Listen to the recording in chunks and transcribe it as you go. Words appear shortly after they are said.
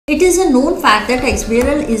It is a known fact that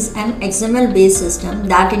XBRL is an XML based system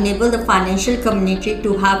that enables the financial community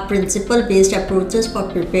to have principle based approaches for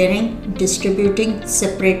preparing, distributing,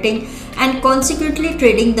 separating and consequently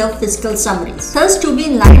trading the fiscal summaries. Thus, to be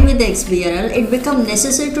in line with the XBRL, it becomes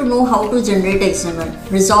necessary to know how to generate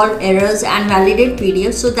XML, resolve errors and validate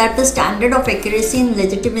PDFs so that the standard of accuracy and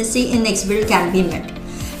legitimacy in XBRL can be met.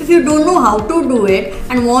 If you don't know how to do it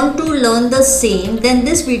and want to learn the same, then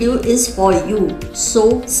this video is for you.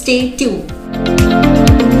 So stay tuned.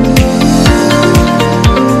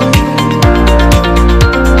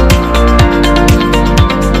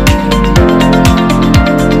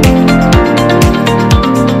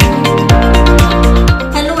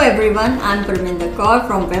 I'm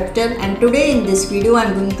from Webtel, and today in this video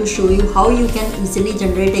I'm going to show you how you can easily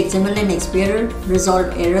generate XML in XBRL,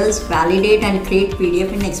 resolve errors, validate and create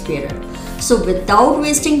PDF in XBRL. So without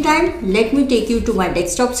wasting time, let me take you to my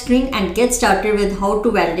desktop screen and get started with how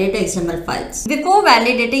to validate XML files. Before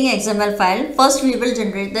validating XML file, first we will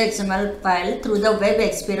generate the XML file through the Web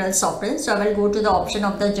XBRL software. So I will go to the option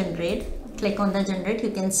of the generate, click on the generate.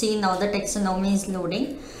 You can see now the taxonomy is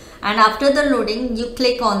loading. And after the loading, you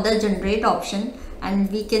click on the generate option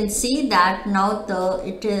and we can see that now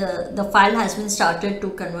the file has been started to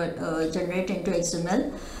generate into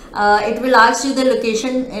XML. It will ask you the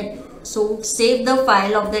location, so save the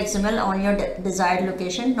file of the XML on your desired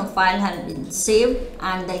location. The file has been saved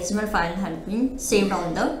and the XML file has been saved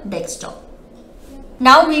on the desktop.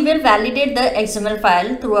 Now we will validate the XML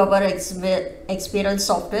file through our XBRL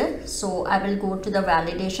software. So I will go to the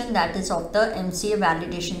validation, that is of the MCA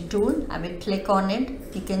validation tool. I will click on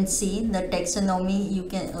it. You can see the taxonomy you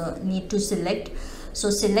can need to select. So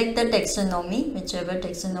select the taxonomy, whichever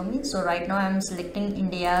taxonomy. So right now I am selecting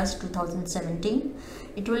India's 2017.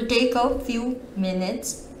 It will take a few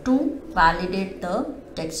minutes to validate the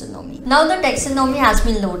taxonomy. Now the taxonomy has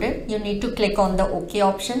been loaded. You need to click on the OK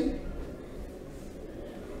option.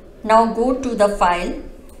 Now go to the file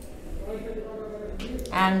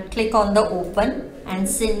and click on the open and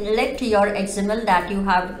select your XML that you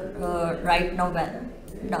have right now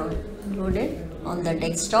downloaded on the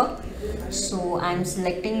desktop. So I am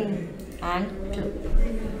selecting and click.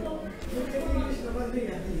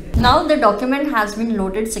 Now the document has been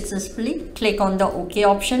loaded successfully. Click on the OK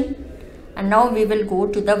option and now we will go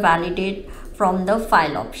to the validate from the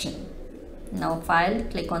file option. Now file,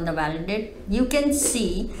 click on the validate. You can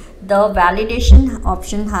see the validation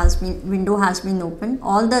option window has been opened.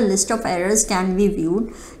 All the list of errors can be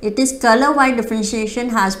viewed. It is color wide differentiation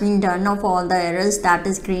has been done of all the errors, that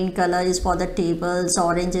is green color is for the tables,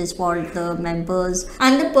 orange is for the members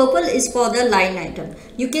and the purple is for the line item.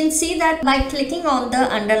 You can see that by clicking on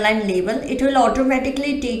the underline label, it will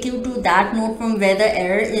automatically take you to that node from where the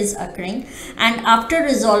error is occurring, and after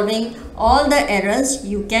resolving all the errors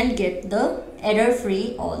you can get the error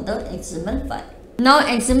free all the XML file. Now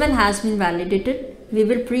XML has been validated. We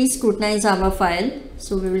will pre-scrutinize our file.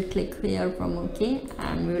 So we will click here from OK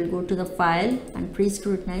and we will go to the file and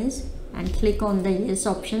pre-scrutinize and click on the yes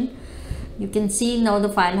option. You can see now the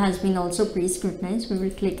file has been also pre-scrutinized. We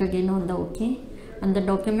will click again on the OK and the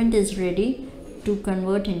document is ready to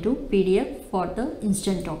convert into PDF for the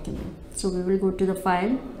instant document. So we will go to the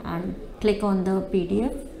file and click on the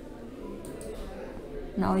PDF.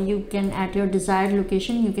 Now you can, at your desired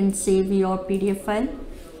location, you can save your PDF file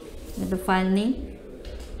with the file name.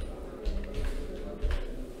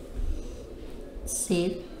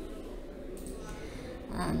 Save.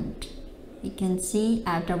 And you can see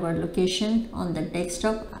at our location on the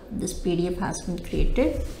desktop, this PDF has been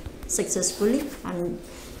created successfully and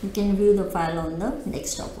you can view the file on the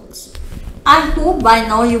desktop also. I hope by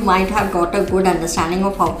now you might have got a good understanding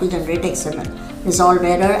of how to generate XML, resolve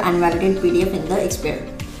error and validate PDF in the XBRL.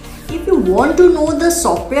 If you want to know the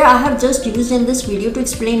software I have just used in this video to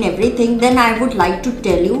explain everything, then I would like to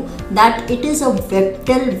tell you that it is a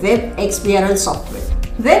Webtel Web XBRL software.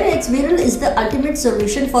 Web XBRL is the ultimate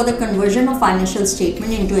solution for the conversion of financial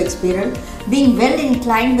statement into XBRL, being well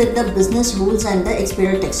inclined with the business rules and the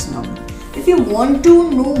XBRL taxonomy. If you want to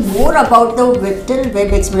know more about the Webtel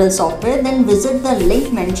Web XBRL software, then visit the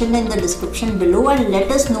link mentioned in the description below and let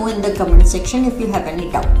us know in the comment section if you have any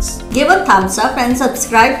doubts. Give a thumbs up and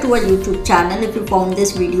subscribe to our YouTube channel if you found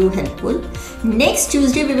this video helpful. Next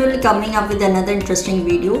Tuesday we will be coming up with another interesting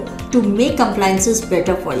video to make compliances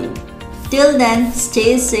better for you. Till then,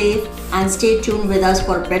 stay safe and stay tuned with us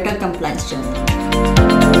for better compliance journey.